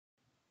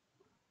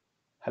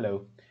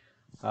Hello.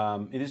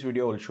 In this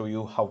video, I'll show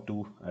you how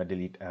to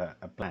delete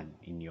a plan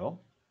in your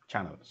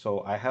channel.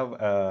 So I have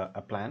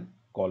a plan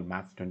called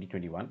Maths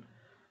 2021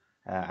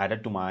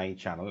 added to my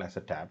channel as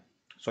a tab.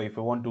 So if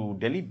I want to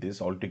delete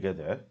this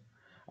altogether,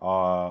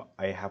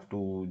 I have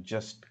to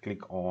just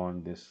click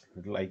on this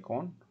little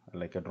icon,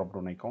 like a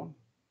drop-down icon,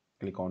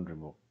 click on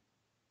remove.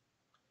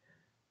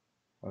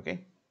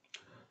 Okay.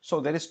 So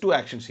there is two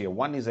actions here.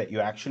 One is that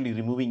you're actually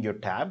removing your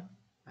tab,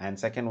 and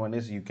second one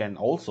is you can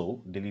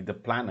also delete the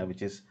planner,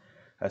 which is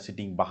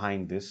sitting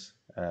behind this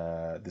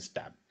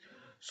tab.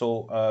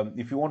 So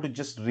if you want to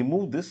just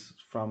remove this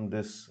from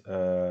this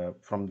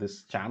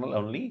channel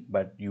only,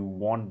 but you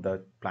want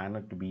the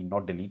planner to be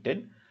not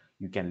deleted,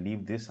 you can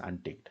leave this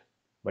unticked.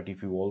 But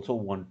if you also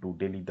want to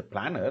delete the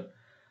planner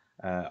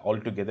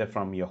altogether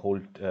from your whole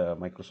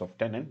Microsoft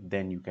tenant,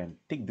 then you can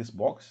tick this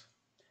box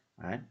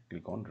and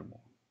click on remove.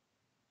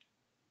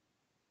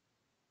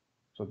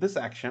 So this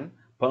action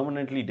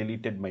permanently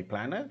deleted my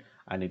planner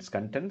and its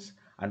contents,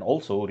 and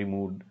also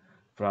removed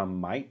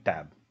from my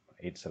tab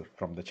itself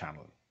from the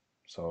channel.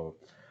 So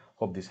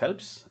hope this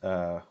helps.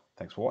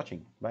 Thanks for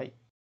watching. Bye.